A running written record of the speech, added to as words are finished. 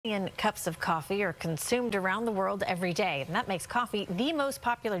Cups of coffee are consumed around the world every day, and that makes coffee the most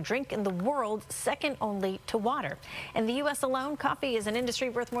popular drink in the world, second only to water. In the U.S. alone, coffee is an industry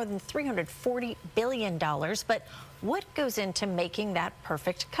worth more than $340 billion. But what goes into making that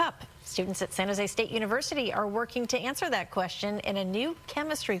perfect cup? Students at San Jose State University are working to answer that question in a new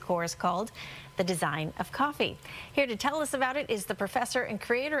chemistry course called The Design of Coffee. Here to tell us about it is the professor and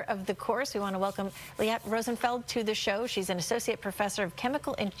creator of the course. We want to welcome Liat Rosenfeld to the show. She's an associate professor of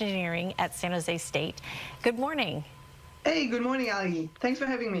chemical engineering at San Jose State. Good morning. Hey, good morning, Ali. Thanks for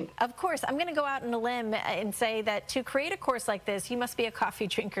having me. Of course. I'm going to go out on a limb and say that to create a course like this, you must be a coffee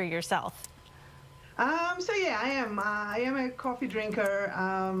drinker yourself. So yeah, I am a coffee drinker,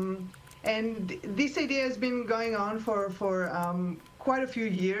 and this idea has been going on for quite a few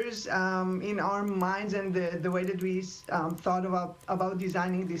years in our minds and the way that we thought about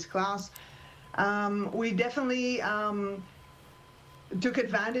designing this class. We definitely took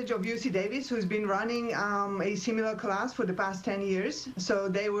advantage of UC Davis, who's been running a similar class for the past 10 years. So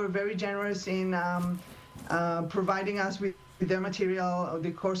they were very generous in providing us with their material,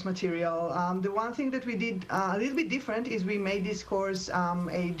 the course material. The one thing that we did a little bit different is we made this course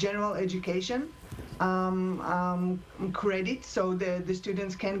a general education credit, so the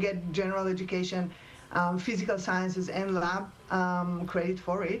students can get general education, physical sciences and lab credit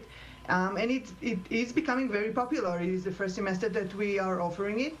for it. And it is becoming very popular. It is the first semester that we are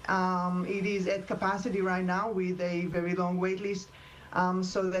offering it. It is at capacity right now with a very long wait list.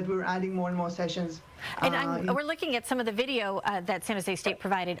 So that we're adding more and more sessions. And we're looking at some of the video that San Jose State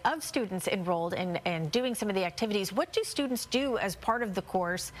provided of students enrolled and doing some of the activities. What do students do as part of the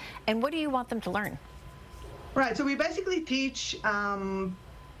course, and what do you want them to learn? Right, so we basically teach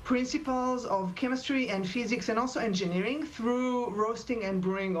principles of chemistry and physics and also engineering through roasting and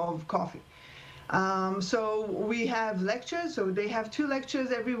brewing of coffee. So we have lectures, so they have 2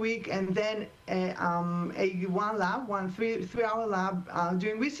 lectures every week, and then one three-hour lab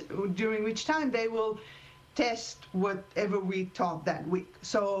during which time they will test whatever we taught that week.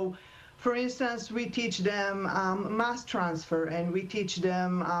 So, for instance, we teach them mass transfer, and we teach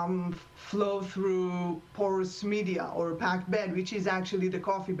them flow through porous media or packed bed, which is actually the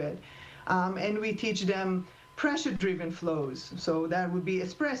coffee bed, and we teach them pressure-driven flows. So that would be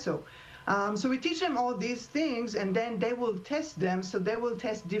espresso. So we teach them all these things, and then they will test them. So they will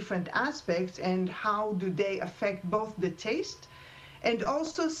test different aspects and how do they affect both the taste and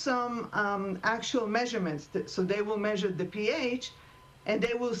also some actual measurements. So they will measure the pH, and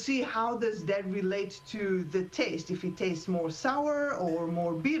they will see how does that relate to the taste. If it tastes more sour or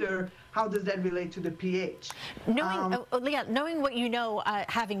more bitter, how does that relate to the pH? Knowing what you know,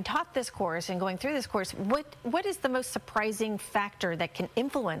 having taught this course and going through this course, what is the most surprising factor that can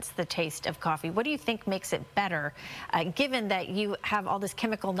influence the taste of coffee? What do you think makes it better, given that you have all this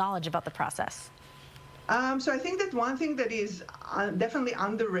chemical knowledge about the process? So I think that one thing that is definitely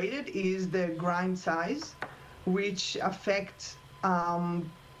underrated is the grind size, which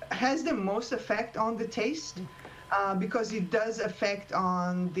has the most effect on the taste. Because it does affect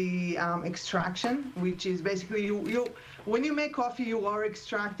on the extraction, which is basically when you make coffee, you are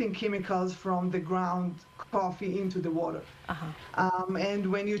extracting chemicals from the ground coffee into the water.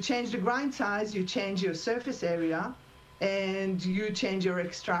 And when you change the grind size, you change your surface area and you change your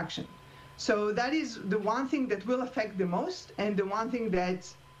extraction. So that is the one thing that will affect the most, and the one thing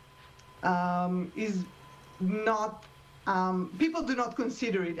that is not, people do not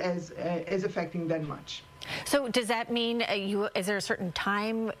consider it as affecting that much. So does that mean is there a certain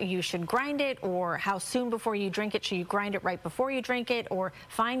time you should grind it, or how soon before you drink it? Should you grind it right before you drink it, or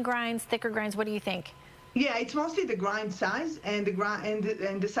fine grinds, thicker grinds? What do you think? Yeah, it's mostly the grind size and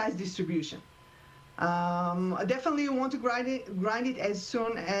the size distribution. Definitely you want to grind it as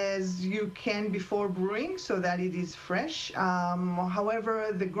soon as you can before brewing so that it is fresh.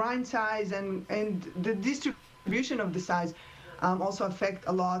 However, the grind size and the distribution of the size also affect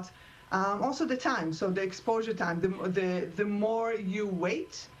a lot. Also the time, so the exposure time. The more you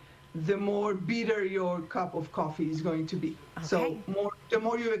wait, the more bitter your cup of coffee is going to be. Okay. So the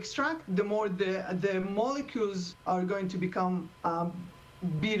more you extract, the more the molecules are going to become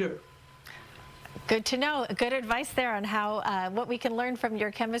bitter. Good to know. Good advice there on how what we can learn from your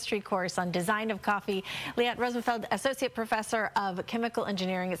chemistry course on design of coffee. Liat Rosenfeld, Associate Professor of Chemical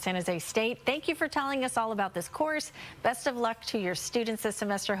Engineering at San Jose State. Thank you for telling us all about this course. Best of luck to your students this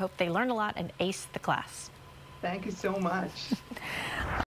semester. Hope they learn a lot and ace the class. Thank you so much.